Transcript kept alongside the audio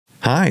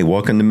Hi,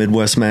 welcome to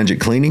Midwest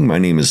Magic Cleaning. My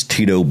name is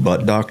Tito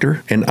Butt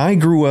Doctor, and I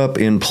grew up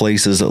in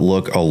places that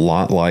look a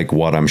lot like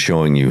what I'm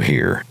showing you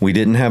here. We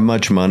didn't have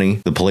much money.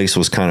 The place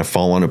was kind of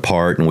falling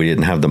apart, and we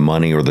didn't have the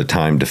money or the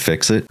time to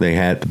fix it. They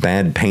had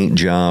bad paint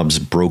jobs,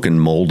 broken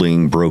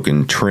molding,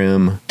 broken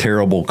trim,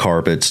 terrible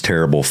carpets,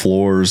 terrible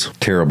floors,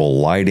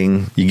 terrible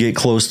lighting. You get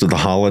close to the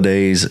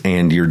holidays,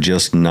 and you're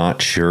just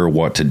not sure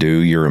what to do.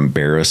 You're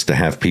embarrassed to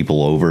have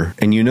people over,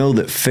 and you know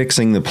that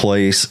fixing the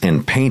place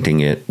and painting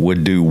it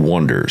would do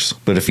wonders.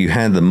 But if you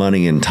had the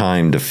money and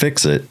time to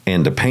fix it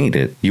and to paint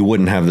it, you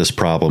wouldn't have this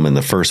problem in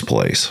the first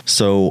place.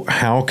 So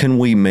how can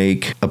we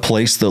make a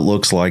place that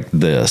looks like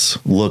this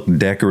look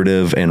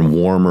decorative and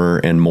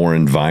warmer and more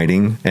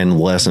inviting and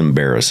less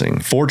embarrassing?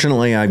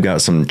 Fortunately, I've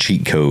got some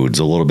cheat codes,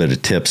 a little bit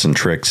of tips and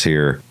tricks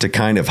here to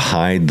kind of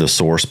hide the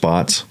sore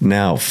spots.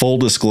 Now, full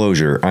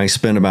disclosure, I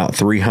spent about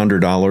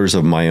 $300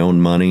 of my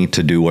own money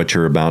to do what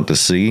you're about to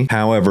see.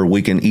 However,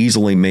 we can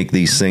easily make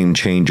these same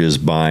changes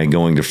by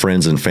going to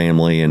friends and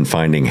family and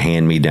finding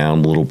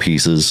hand-me-down little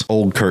pieces,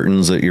 old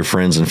curtains that your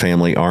friends and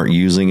family aren't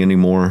using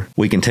anymore.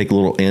 We can take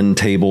little end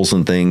tables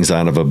and things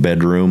out of a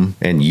bedroom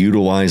and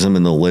utilize them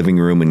in the living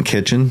room and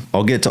kitchen.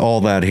 I'll get to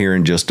all that here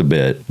in just a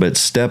bit, but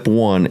step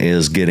one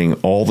is getting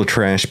all the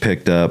trash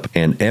picked up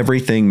and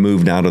everything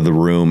moved out of the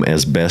room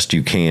as best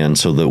you can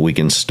so that we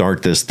can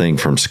start this thing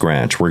from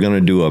scratch. We're going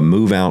to do a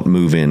move out,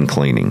 move in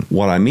cleaning.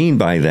 What I mean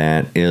by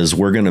that is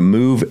we're going to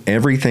move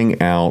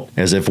everything out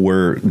as if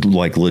we're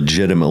like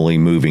legitimately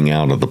moving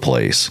out of the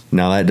place.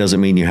 Now that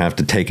doesn't mean you have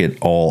to take it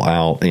all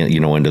out,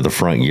 into the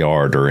front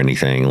yard or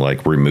anything,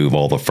 like remove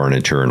all the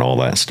furniture and all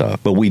that stuff.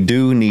 But we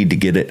do need to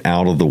get it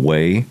out of the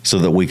way so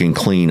that we can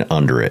clean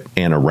under it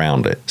and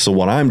around it. So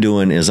what I'm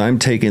doing is I'm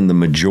taking the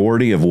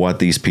majority of what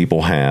these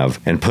people have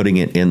and putting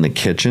it in the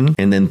kitchen,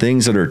 and then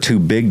things that are too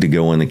big to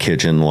go in the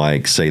kitchen,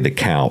 like say the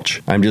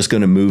couch, I'm just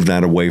going to move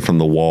that away from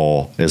the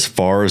wall as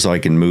far as I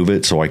can move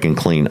it so I can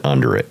clean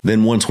under it.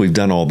 Then once we've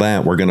done all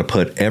that, we're going to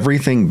put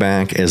everything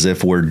back as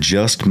if we're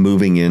just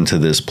moving into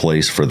this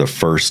place for the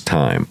first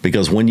time.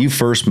 Because when you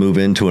first move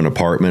into an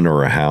apartment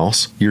or a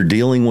house, you're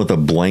dealing with a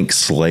blank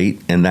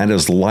slate, and that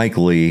is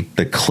likely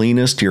the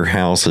cleanest your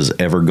house is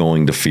ever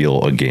going to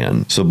feel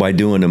again. So by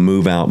doing a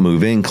move out,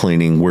 move in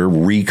cleaning, we're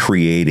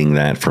recreating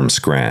that from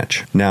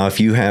scratch. Now, if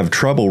you have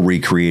trouble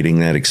recreating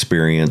that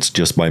experience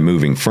just by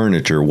moving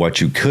furniture,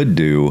 what you could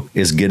do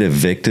is get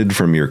evicted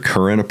from your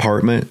current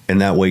apartment, and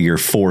that way you're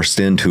forced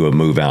into a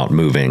move out,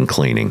 move in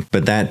cleaning.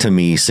 But that to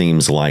me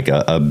seems like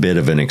a bit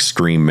of an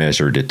extreme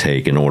measure to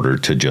take in order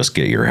to just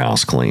get your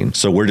house clean.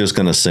 So we're just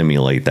going to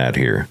simulate that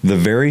here. The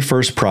very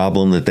first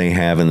problem that they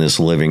have in this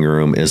living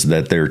room is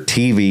that their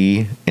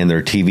TV and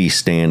their TV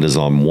stand is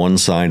on one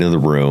side of the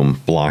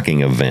room,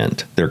 blocking a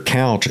vent. Their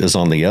couch is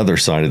on the other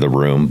side of the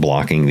room,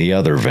 blocking the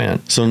other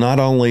vent. So not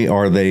only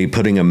are they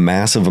putting a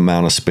massive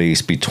amount of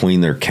space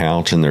between their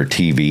couch and their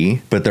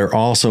TV, but they're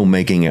also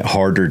making it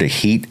harder to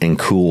heat and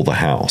cool the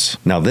house.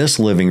 Now this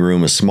living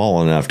room is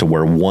small enough to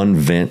where one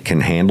vent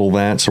can handle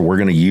that, so we're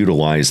going to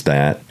utilize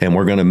that, and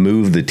we're going to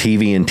move the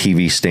TV and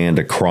TV stand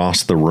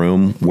across the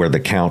room where the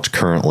couch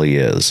currently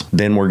is.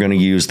 Then we're going to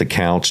use the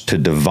couch to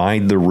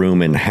divide the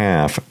room in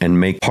half and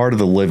make part of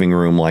the living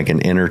room like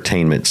an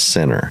entertainment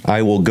center.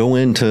 I will go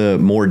into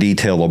more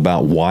detail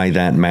about why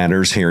that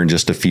matters here in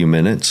just a few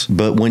minutes,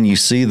 but when you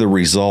see the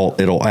result,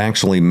 it'll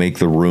actually make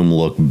the room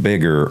look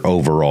bigger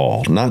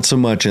overall. Not so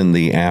much in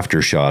the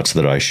after shots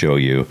that I show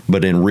you,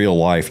 but in real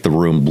life, the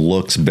room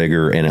looks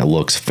bigger and it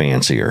looks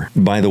fancier.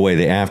 By the way,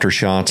 the after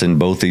shots in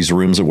both these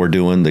rooms that we're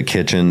doing, the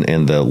kitchen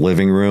and the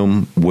living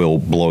room, will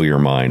blow your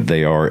mind.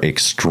 They are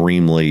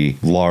extremely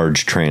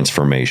large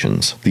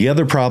transformations. The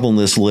other problem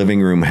this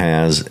living room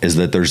has is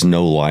that there's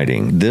no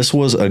lighting. This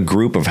was a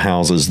group of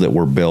houses that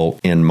were built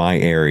in my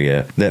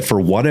area that for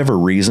whatever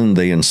reason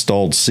they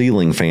installed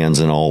ceiling fans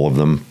in all of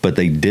them, but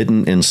they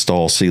didn't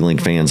install ceiling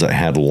fans that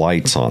had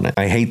lights on it.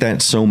 I hate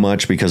that so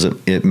much because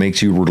it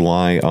makes you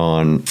rely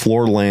on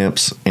floor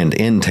lamps and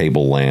end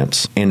table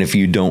lamps, and if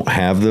you don't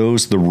have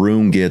those, the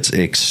room gets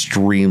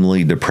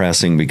extremely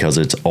depressing because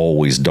it's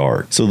always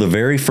dark. So the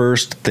very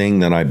first thing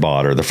that I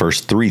bought, or the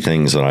first three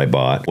things that I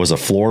bought, was a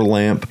floor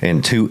lamp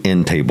and two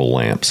end table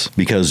lamps,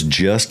 because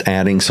just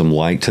adding some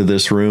light to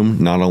this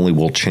room not only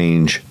will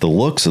change the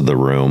looks of the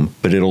room,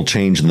 but it'll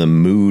change the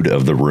mood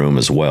of the room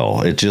as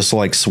well. It's just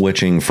like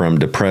switching from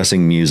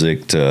depressing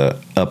music to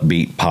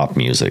upbeat pop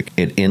music.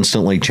 It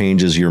instantly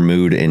changes your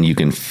mood and you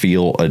can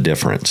feel a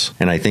difference.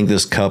 And I think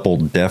this couple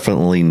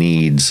definitely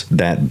needs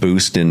that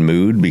boost in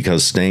mood,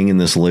 because staying in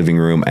this living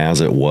room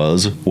as it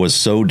was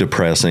so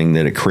depressing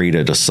that it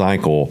created a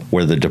cycle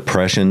where the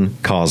depression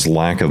caused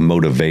lack of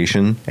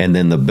motivation, and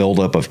then the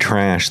buildup of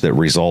trash that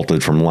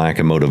resulted from lack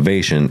of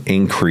motivation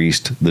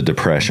increased the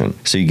depression.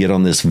 So you get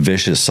on this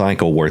vicious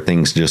cycle where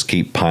things just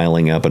keep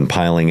piling up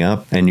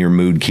and your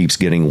mood keeps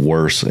getting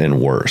worse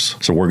and worse.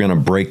 So we're going to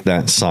break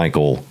that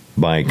cycle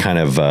by kind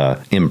of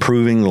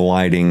improving the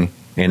lighting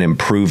and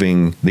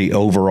improving the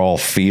overall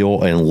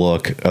feel and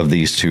look of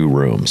these two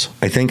rooms.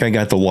 I think I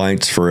got the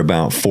lights for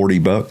about 40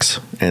 bucks,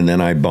 and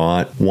then I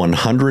bought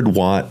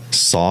 100-watt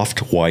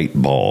soft white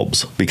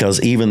bulbs,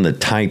 because even the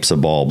types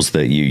of bulbs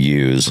that you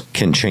use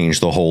can change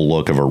the whole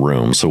look of a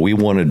room. So we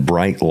wanted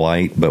bright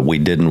light, but we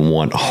didn't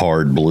want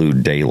hard blue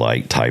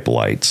daylight type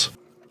lights.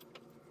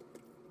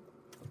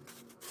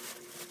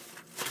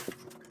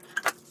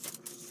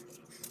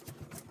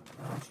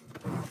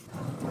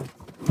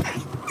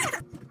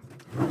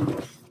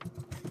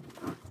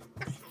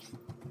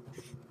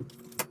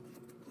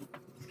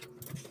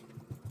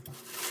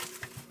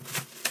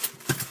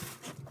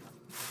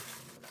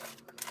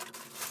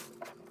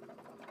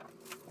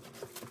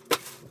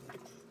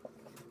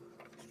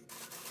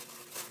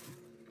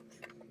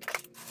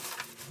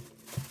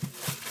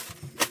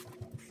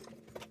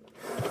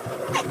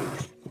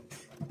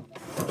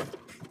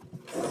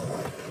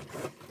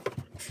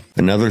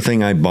 Another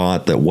thing I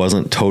bought that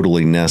wasn't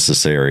totally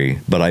necessary,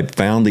 but I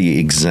found the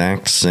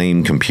exact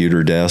same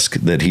computer desk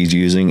that he's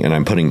using, and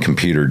I'm putting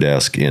computer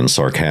desk in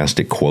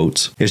sarcastic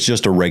quotes. It's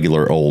just a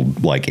regular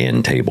old like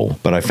end table.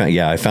 But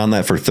I found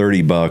that for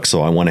 30 bucks,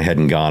 so I went ahead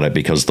and got it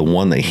because the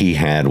one that he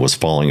had was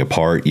falling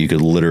apart. You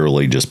could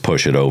literally just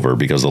push it over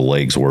because the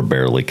legs were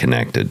barely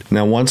connected.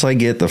 Now, once I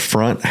get the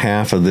front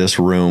half of this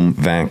room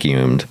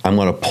vacuumed, I'm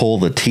going to pull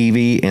the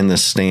TV and the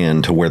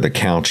stand to where the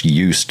couch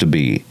used to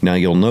be. Now,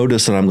 you'll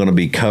notice that I'm going to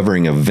be covering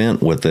a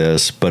vent with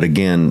this, but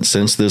again,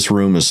 since this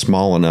room is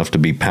small enough to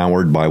be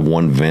powered by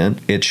one vent,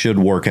 it should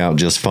work out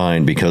just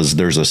fine because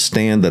there's a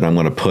stand that I'm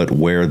going to put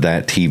where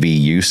that TV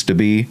used to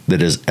be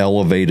that is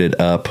elevated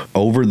up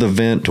over the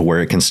vent to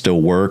where it can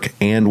still work,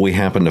 and we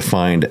happen to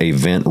find a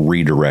vent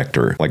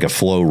redirector, like a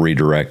flow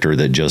redirector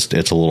that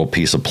it's a little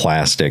piece of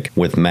plastic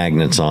with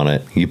magnets on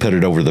it. You put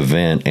it over the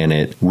vent and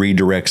it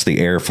redirects the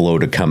airflow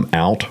to come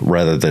out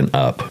rather than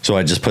up. So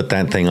I just put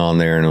that thing on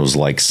there and it was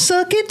like,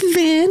 suck it,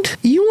 vent.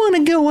 You want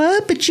to go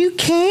up, but you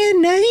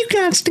can. Now you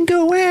got to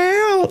go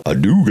out. I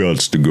do got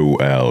to go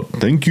out.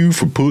 Thank you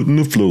for putting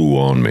the flow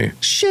on me.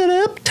 Shut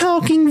up,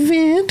 talking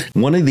vent.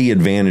 One of the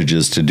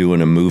advantages to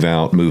doing a move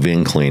out, move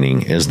in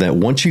cleaning is that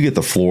once you get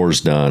the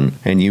floors done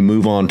and you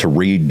move on to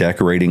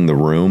redecorating the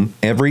room,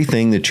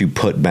 everything that you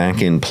put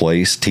back in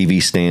place,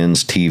 TV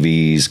stands,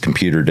 TVs,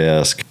 computer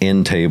desk,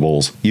 end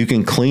tables, you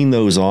can clean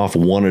those off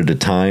one at a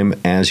time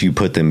as you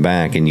put them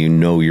back, and you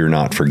know you're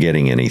not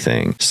forgetting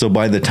anything. So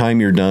by the time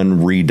you're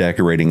done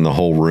redecorating the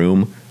whole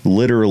room,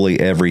 literally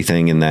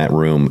everything in that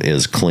room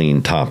is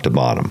clean top to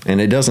bottom. And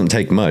it doesn't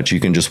take much. You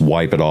can just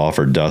wipe it off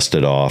or dust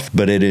it off,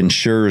 but it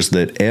ensures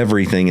that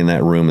everything in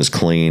that room is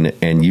clean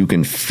and you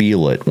can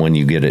feel it when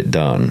you get it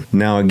done.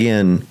 Now,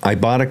 again, I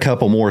bought a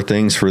couple more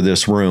things for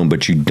this room,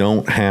 but you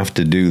don't have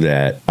to do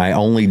that. I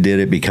only did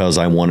it because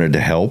I wanted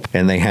to help,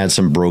 and they had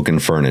some broken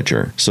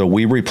furniture. So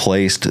we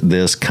replaced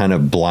this kind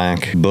of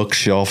black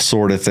bookshelf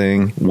sort of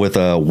thing with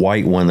a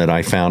white one that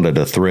I found at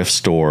a thrift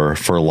store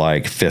for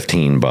like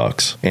 15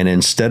 bucks. And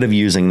instead of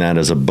using that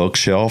as a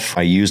bookshelf,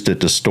 I used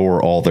it to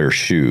store all their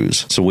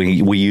shoes. So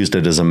we used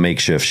it as a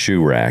makeshift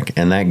shoe rack,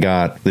 and that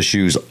got the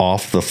shoes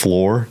off the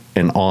floor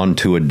and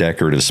onto a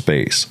decorative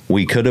space.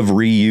 We could have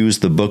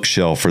reused the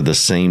bookshelf for the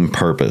same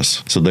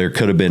purpose, so there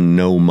could have been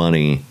no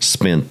money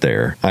spent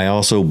there. I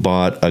also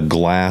bought a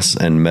glass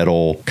and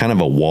metal kind of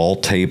a wall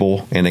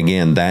table, and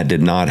again, that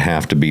did not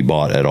have to be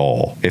bought at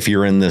all. If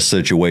you're in this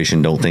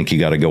situation, don't think you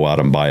got to go out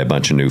and buy a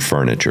bunch of new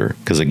furniture,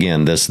 because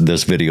again, this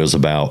video is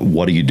about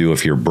what do you do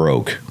if you're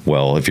broke.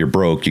 Well, if you're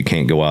broke, you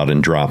can't go out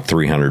and drop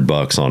 300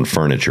 bucks on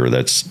furniture.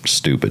 That's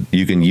stupid.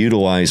 You can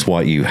utilize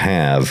what you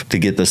have to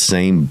get the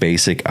same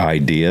basic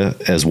idea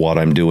as what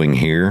I'm doing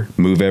here.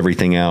 Move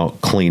everything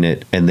out, clean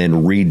it, and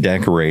then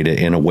redecorate it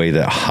in a way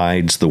that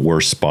hides the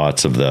worst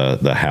spots of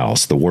the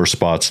house, the worst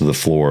spots of the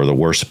floor, the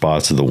worst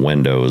spots of the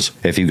windows.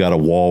 If you got a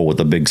wall with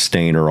a big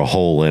stain or a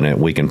hole in it,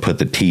 we can put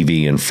the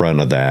TV in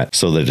front of that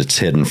so that it's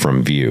hidden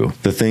from view.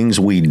 The things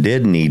we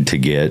did need to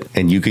get,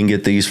 and you can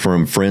get these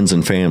from friends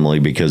and family,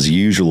 because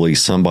usually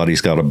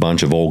somebody's got a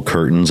bunch of old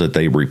curtains that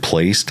they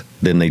replaced,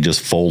 then they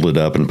just fold it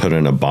up and put it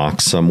in a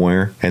box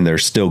somewhere, and they're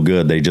still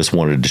good. They just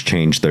wanted to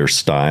change their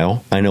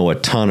style. I know a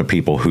ton of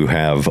people who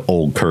have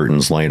old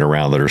curtains laying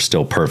around that are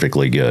still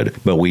perfectly good,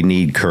 but we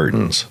need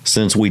curtains.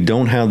 Since we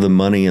don't have the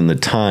money and the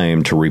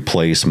time to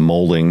replace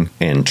molding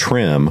and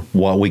trim,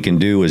 what we can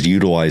do is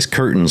utilize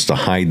curtains to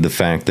hide the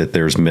fact that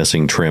there's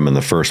missing trim in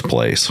the first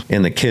place.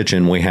 In the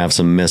kitchen, we have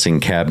some missing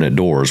cabinet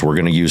doors. We're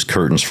going to use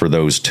curtains for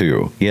those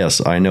too.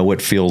 Yes, I know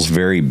it feels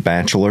very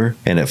bachelor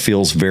and it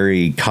feels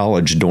very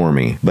college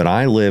dormy, but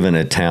I live in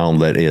a town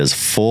that is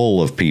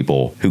full of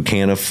people who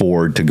can't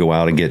afford to go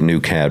out and get new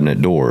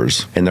cabinet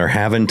doors, and they're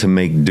having to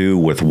make do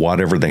with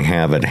whatever they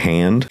have at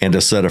hand, and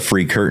a set of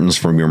free curtains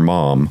from your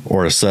mom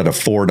or a set of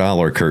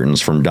 $4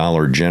 curtains from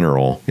Dollar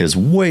General is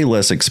way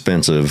less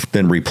expensive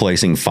than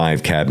replacing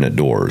 5 cabinet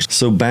doors.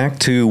 So back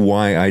to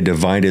why I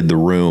divided the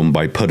room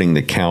by putting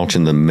the couch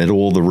in the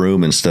middle of the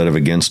room instead of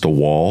against a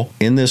wall.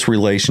 In this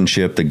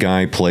relationship, the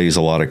guy plays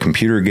a lot of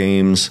computer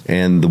games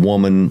and the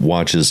woman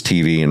watches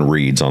TV and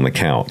reads on the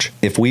couch. couch.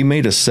 If we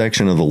made a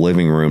section of the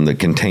living room that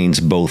contains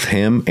both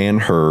him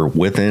and her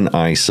within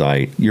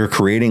eyesight, you're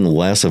creating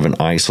less of an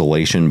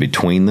isolation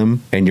between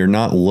them, and you're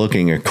not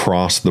looking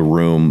across the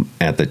room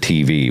at the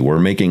TV. We're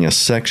making a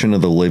section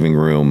of the living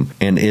room,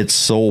 and its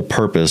sole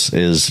purpose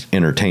is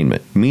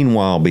entertainment.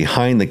 Meanwhile,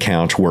 behind the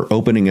couch, we're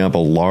opening up a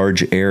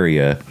large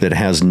area that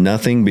has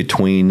nothing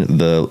between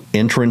the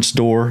entrance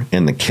door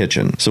and the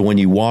kitchen. So when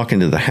you walk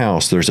into the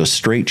house, there's a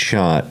straight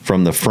shot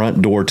from the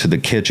front door to the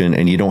kitchen,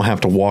 and you don't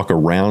have to walk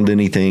around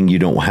anything. You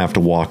don't have to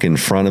walk in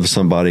front of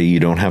somebody. You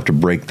don't have to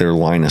break their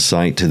line of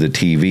sight to the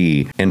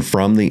TV. And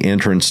from the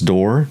entrance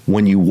door,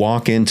 when you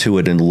walk into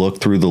it and look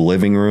through the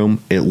living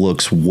room, it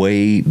looks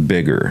way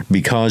bigger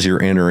because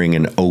you're entering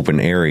an open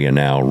area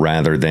now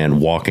rather than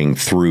walking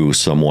through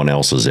someone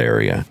else's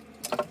area.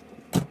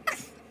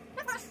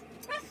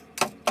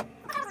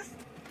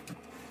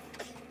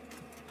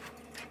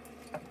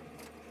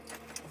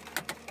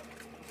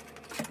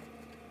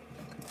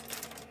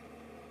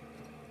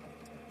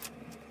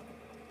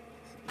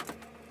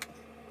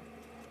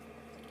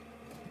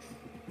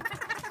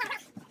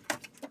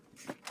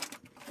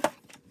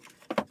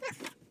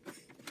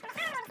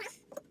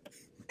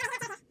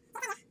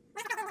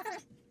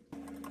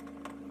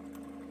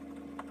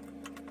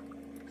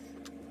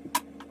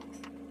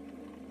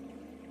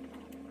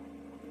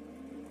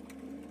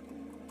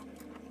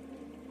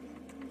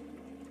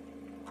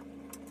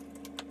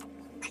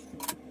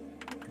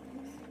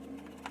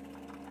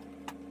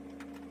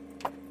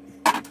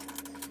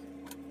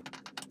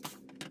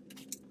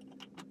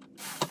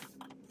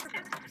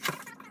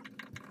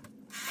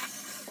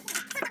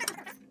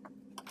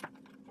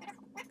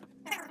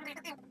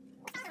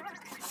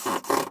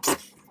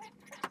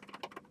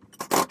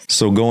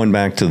 So going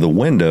back to the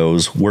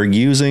windows, we're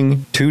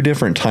using two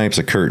different types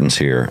of curtains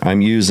here. I'm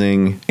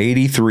using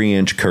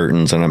 83-inch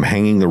curtains, and I'm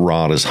hanging the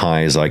rod as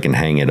high as I can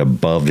hang it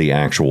above the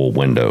actual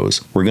windows.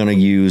 We're going to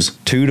use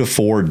 2 to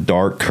 4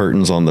 dark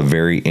curtains on the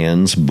very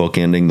ends,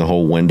 bookending the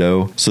whole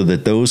window, so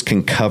that those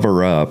can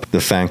cover up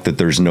the fact that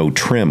there's no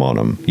trim on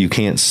them. You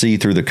can't see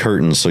through the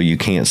curtains, so you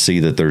can't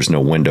see that there's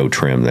no window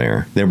trim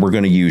there. Then we're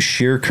going to use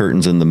sheer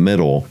curtains in the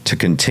middle to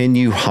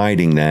continue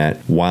hiding that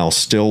while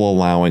still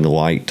allowing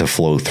light to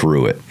flow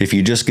through it. If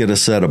you just get a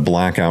set of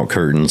blackout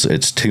curtains,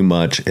 it's too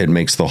much. It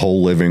makes the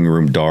whole living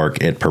room dark.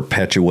 It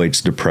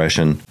perpetuates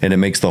depression, and it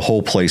makes the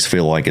whole place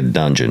feel like a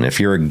dungeon. If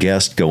you're a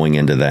guest going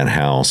into that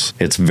house,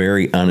 it's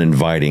very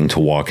uninviting to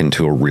walk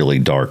into a really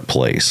dark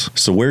place.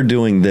 So we're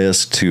doing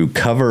this to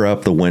cover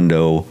up the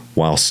window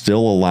while still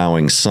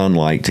allowing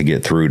sunlight to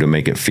get through to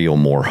make it feel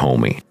more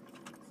homey.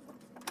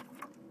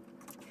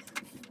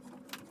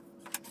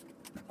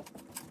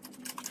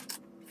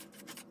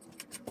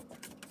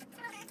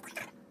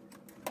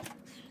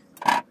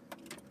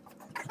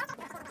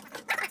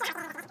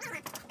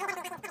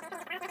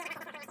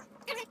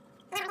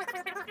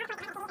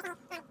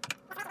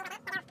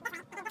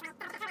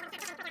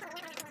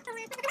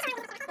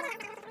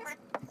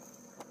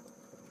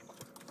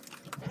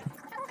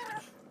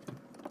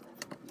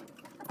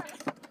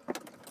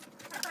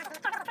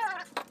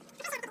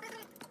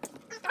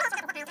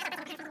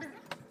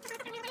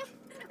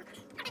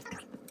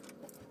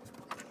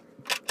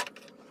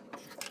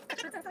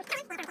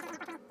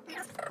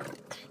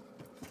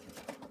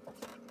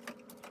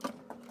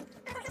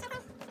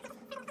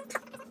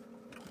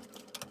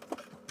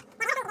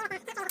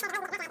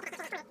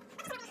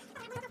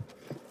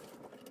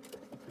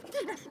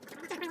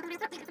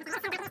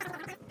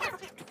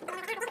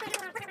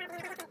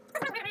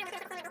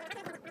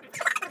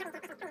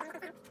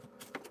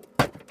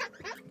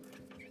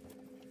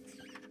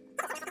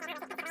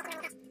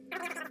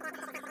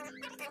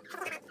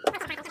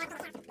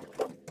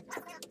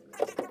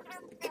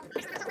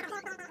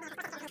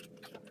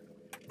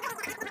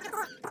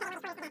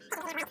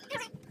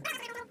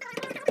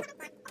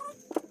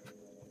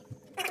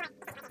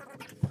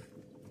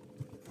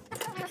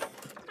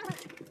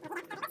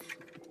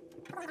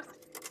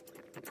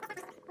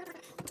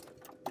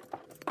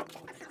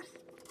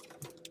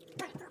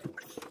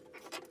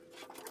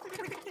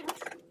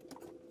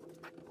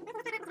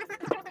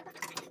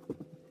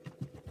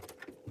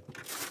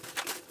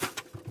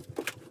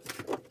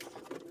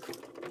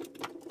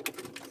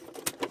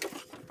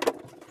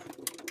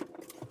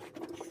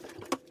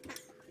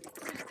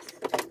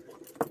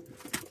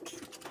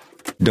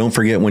 Don't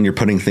forget when you're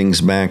putting things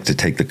back to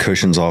take the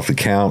cushions off the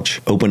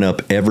couch. Open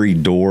up every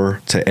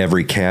door to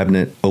every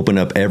cabinet. Open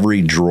up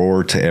every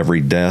drawer to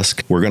every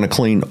desk. We're going to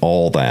clean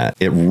all that.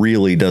 It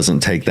really doesn't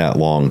take that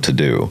long to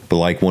do. But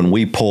like when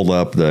we pulled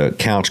up the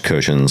couch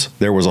cushions,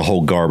 there was a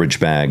whole garbage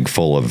bag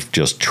full of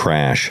just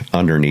trash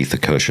underneath the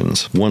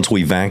cushions. Once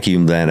we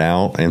vacuumed that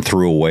out and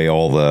threw away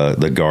all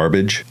the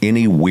garbage,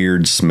 any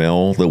weird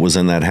smell that was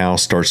in that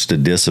house starts to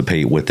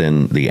dissipate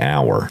within the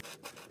hour.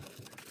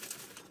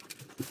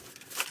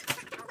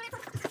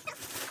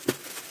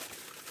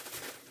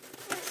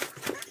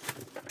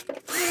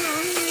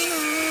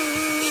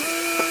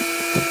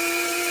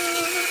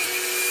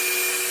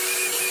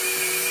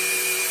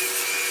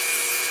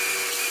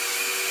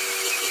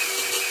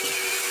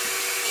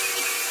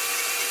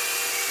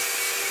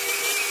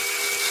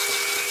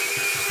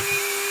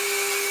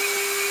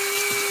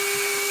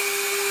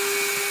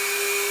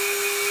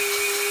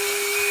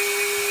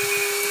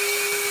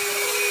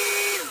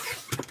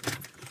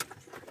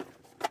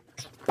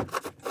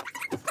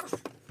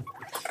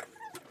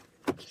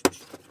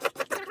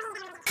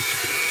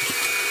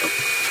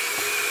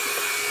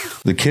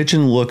 The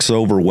kitchen looks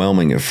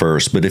overwhelming at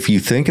first, but if you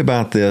think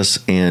about this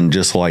in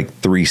just like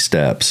 3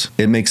 steps,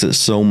 it makes it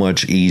so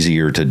much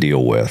easier to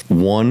deal with.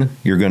 1,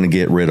 you're going to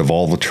get rid of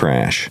all the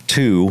trash.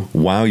 2,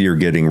 while you're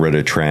getting rid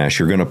of trash,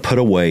 you're going to put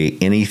away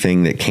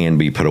anything that can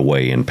be put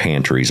away in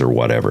pantries or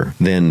whatever.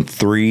 Then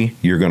 3,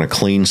 you're going to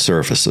clean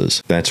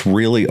surfaces. That's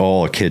really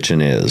all a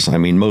kitchen is. I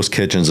mean, most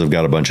kitchens have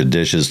got a bunch of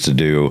dishes to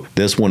do.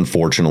 This one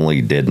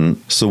fortunately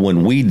didn't. So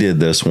when we did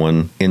this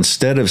one,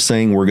 instead of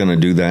saying we're going to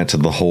do that to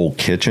the whole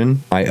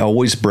kitchen, I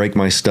always break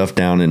my stuff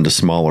down into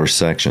smaller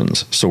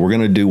sections. So we're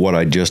going to do what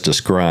I just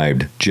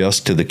described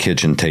just to the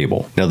kitchen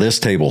table. Now this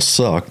table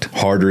sucked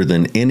harder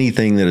than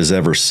anything that has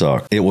ever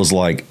sucked. It was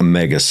like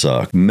mega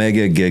suck,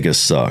 mega giga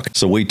suck.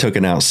 So we took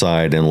it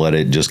outside and let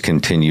it just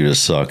continue to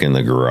suck in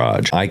the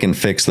garage. I can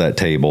fix that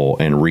table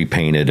and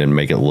repaint it and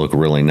make it look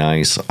really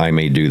nice. I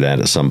may do that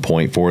at some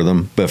point for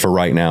them, but for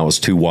right now it was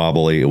too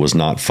wobbly. It was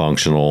not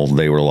functional.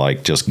 They were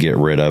like, just get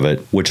rid of it,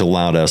 which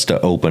allowed us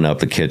to open up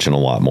the kitchen a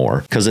lot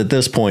more. Because at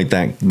this point,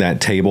 that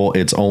table,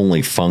 its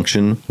only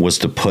function was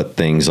to put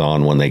things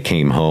on when they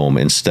came home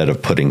instead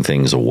of putting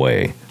things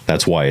away.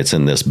 That's why it's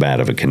in this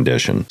bad of a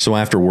condition. So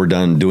after we're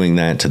done doing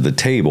that to the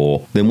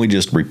table, then we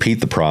just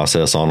repeat the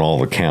process on all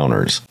the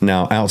counters.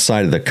 Now,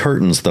 outside of the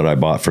curtains that I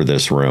bought for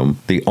this room,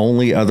 the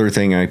only other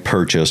thing I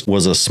purchased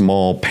was a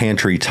small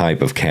pantry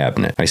type of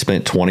cabinet. I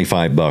spent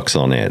 $25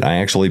 on it. I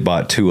actually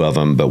bought 2 of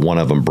them, but one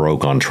of them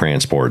broke on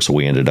transport, so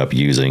we ended up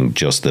using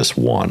just this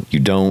one.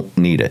 You don't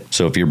need it.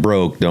 So if you're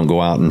broke, don't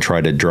go out and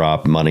try to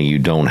drop money you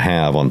don't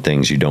have on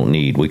things you don't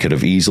need. We could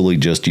have easily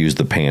just used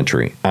the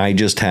pantry. I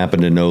just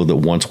happened to know that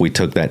once we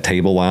took that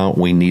table out,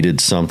 we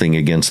needed something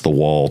against the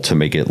wall to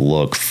make it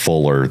look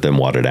fuller than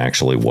what it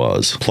actually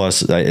was.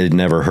 Plus, it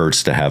never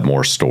hurts to have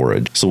more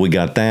storage. So we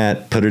got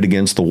that, put it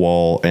against the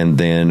wall, and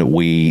then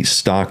we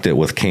stocked it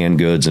with canned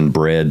goods and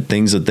bread,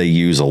 things that they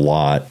use a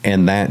lot.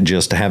 And that,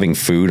 just having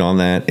food on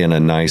that in a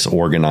nice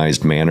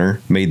organized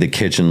manner, made the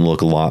kitchen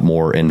look a lot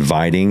more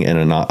inviting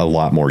and a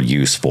lot more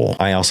useful.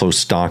 I also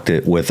stocked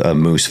it with a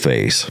moose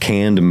face,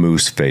 canned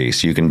moose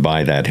face. You can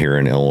buy that here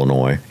in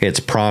Illinois. It's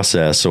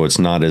processed, so it's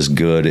not as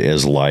good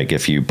as like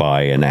if you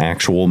buy an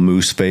actual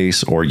moose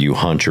face or you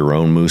hunt your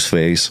own moose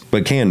face,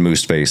 but canned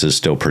moose face is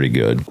still pretty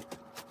good.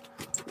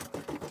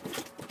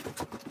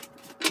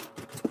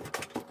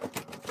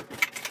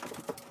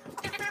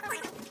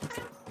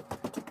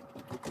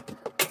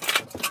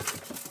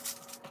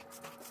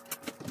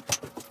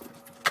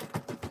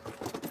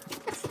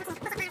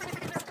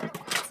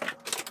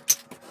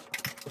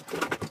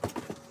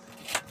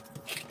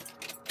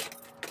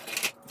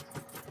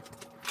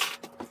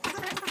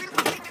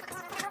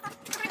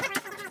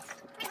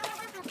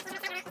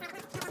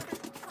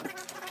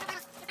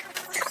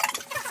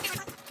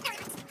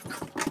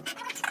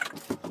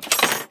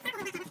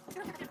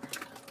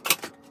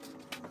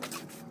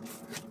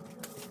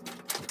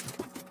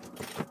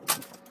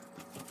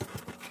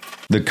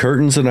 The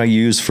curtains that I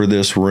used for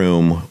this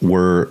room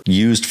were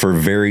used for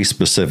very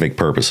specific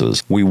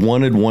purposes. We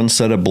wanted one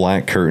set of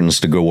black curtains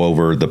to go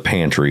over the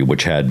pantry,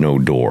 which had no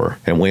door.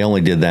 And we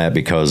only did that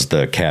because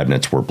the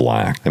cabinets were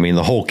black. I mean,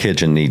 the whole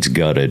kitchen needs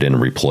gutted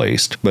and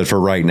replaced. But for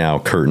right now,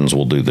 curtains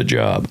will do the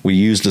job. We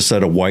used a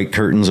set of white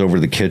curtains over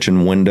the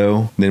kitchen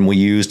window. Then we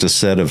used a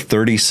set of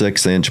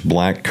 36-inch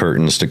black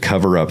curtains to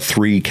cover up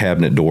 3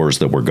 cabinet doors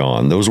that were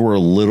gone. Those were a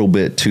little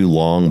bit too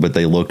long, but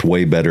they looked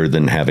way better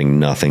than having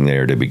nothing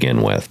there to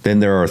begin with.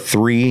 Then there are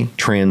 3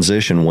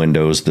 transition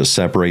windows that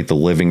separate the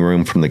living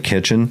room from the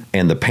kitchen,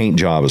 and the paint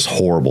job is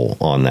horrible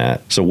on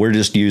that. So we're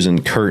just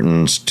using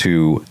curtains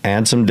to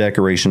add some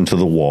decoration to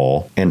the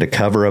wall and to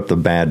cover up the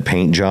bad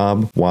paint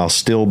job while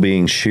still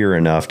being sheer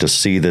enough to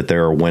see that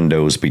there are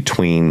windows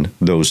between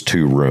those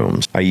 2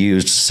 rooms. I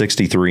used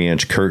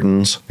 63-inch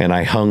curtains, and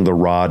I hung the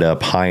rod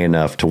up high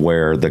enough to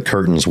where the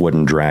curtains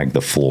wouldn't drag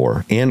the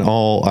floor. In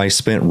all, I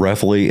spent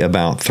roughly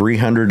about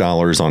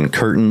 $300 on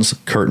curtains,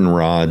 curtain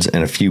rods,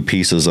 and a few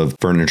pieces of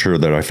furniture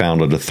that I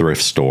found at a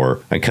thrift store.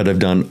 I could have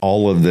done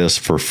all of this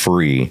for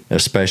free,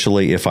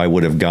 especially if I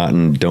would have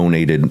gotten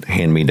donated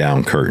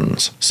hand-me-down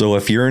curtains. So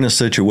if you're in a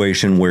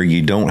situation where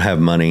you don't have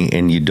money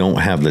and you don't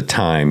have the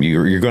time,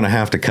 you're going to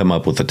have to come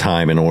up with the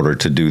time in order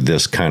to do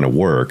this kind of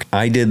work.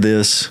 I did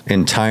this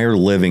entire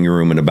living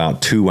room in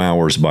about 2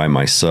 hours by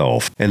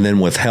myself, and then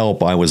with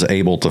help I was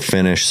able to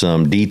finish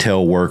some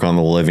detail work on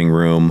the living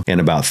room in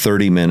about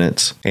 30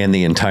 minutes and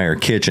the entire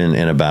kitchen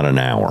in about an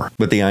hour.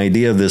 But the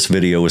idea of this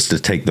video is to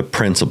take the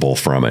principle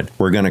from it.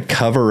 We're going to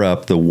cover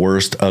up the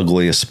worst,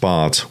 ugliest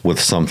spots with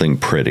something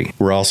pretty.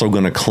 We're also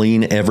going to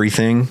clean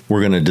everything. We're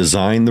going to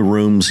design the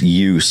room's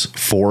use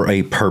for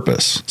a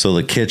purpose. So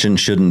the kitchen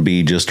shouldn't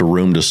be just a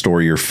room to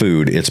store your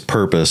food. Its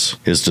purpose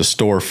is to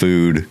store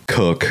food,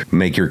 cook,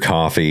 make your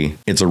coffee.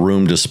 It's a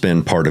room to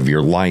spend part of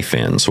your life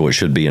in, so it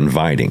should be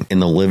inviting. In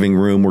the living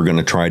room, we're going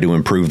to try to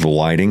improve the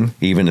lighting,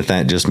 even if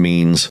that just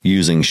means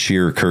using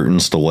sheer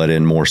curtains to let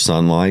in more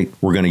sunlight.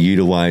 We're going to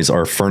utilize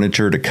our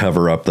furniture to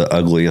cover up the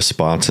ugly ugliest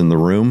spots in the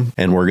room,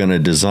 and we're going to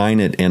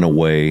design it in a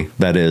way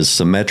that is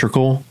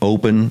symmetrical,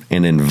 open,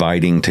 and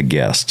inviting to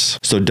guests.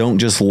 So don't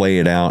just lay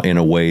it out in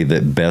a way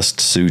that best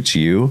suits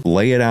you.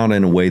 Lay it out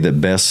in a way that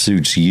best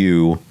suits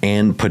you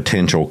and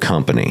potential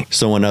company.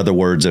 So in other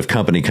words, if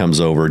company comes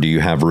over, do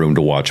you have room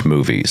to watch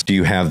movies? Do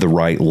you have the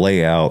right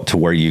layout to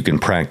where you can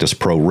practice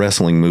pro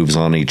wrestling moves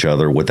on each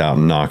other without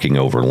knocking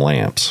over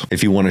lamps?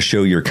 If you want to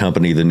show your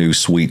company the new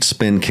sweet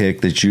spin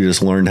kick that you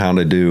just learned how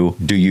to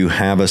do you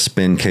have a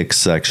spin kick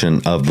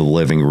section of the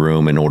living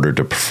room in order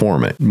to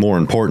perform it? More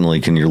importantly,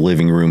 can your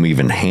living room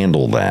even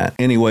handle that?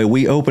 Anyway,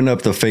 we opened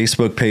up the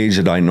Facebook page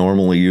that I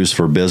normally use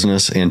for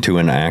business into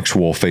an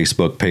actual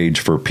Facebook page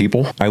for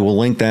people. I will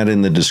link that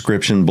in the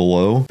description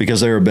below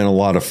because there have been a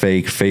lot of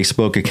fake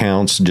Facebook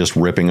accounts just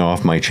ripping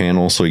off my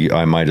channel, so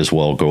I might as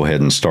well go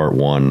ahead and start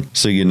one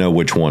so you know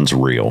which one's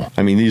real.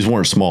 I mean, these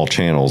weren't small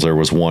channels. There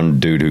was one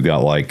dude who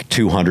got like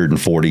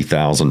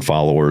 240,000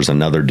 followers.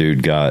 Another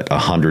dude got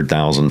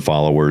 100,000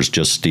 followers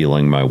just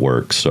stealing my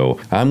work. So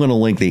I'm going to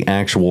link the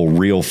actual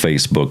real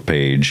Facebook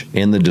page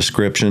in the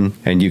description,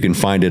 and you can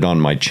find it on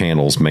my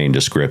channel's main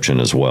description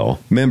as well.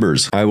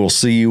 Members, I will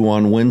see you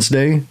on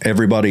Wednesday.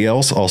 Everybody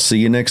else, I'll see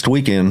you next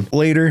weekend.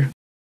 Later.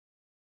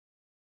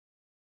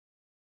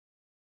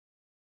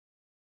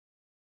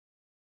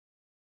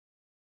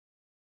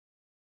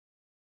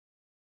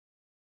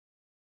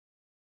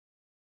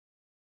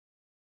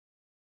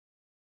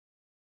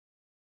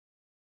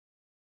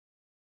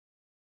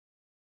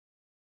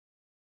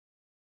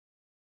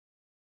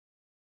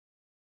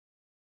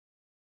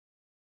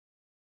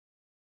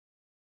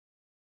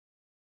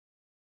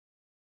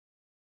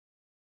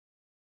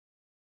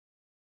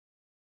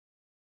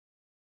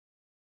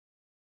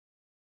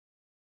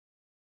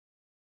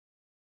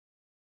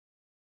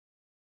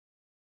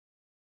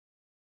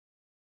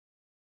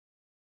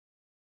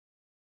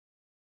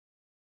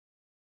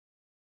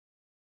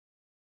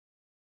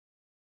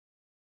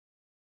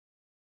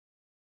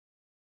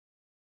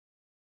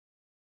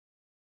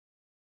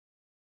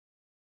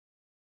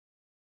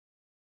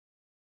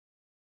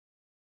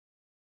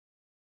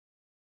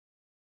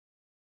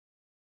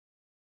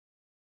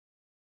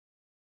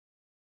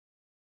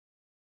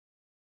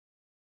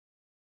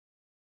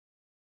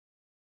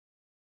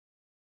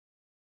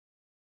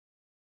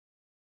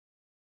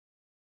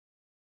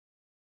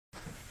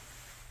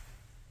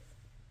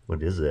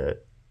 What is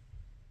that?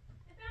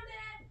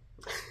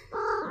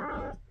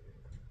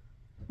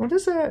 What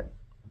is that?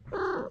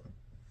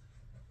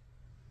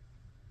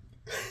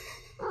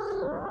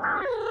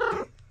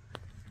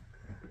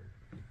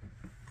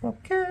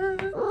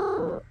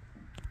 Okay.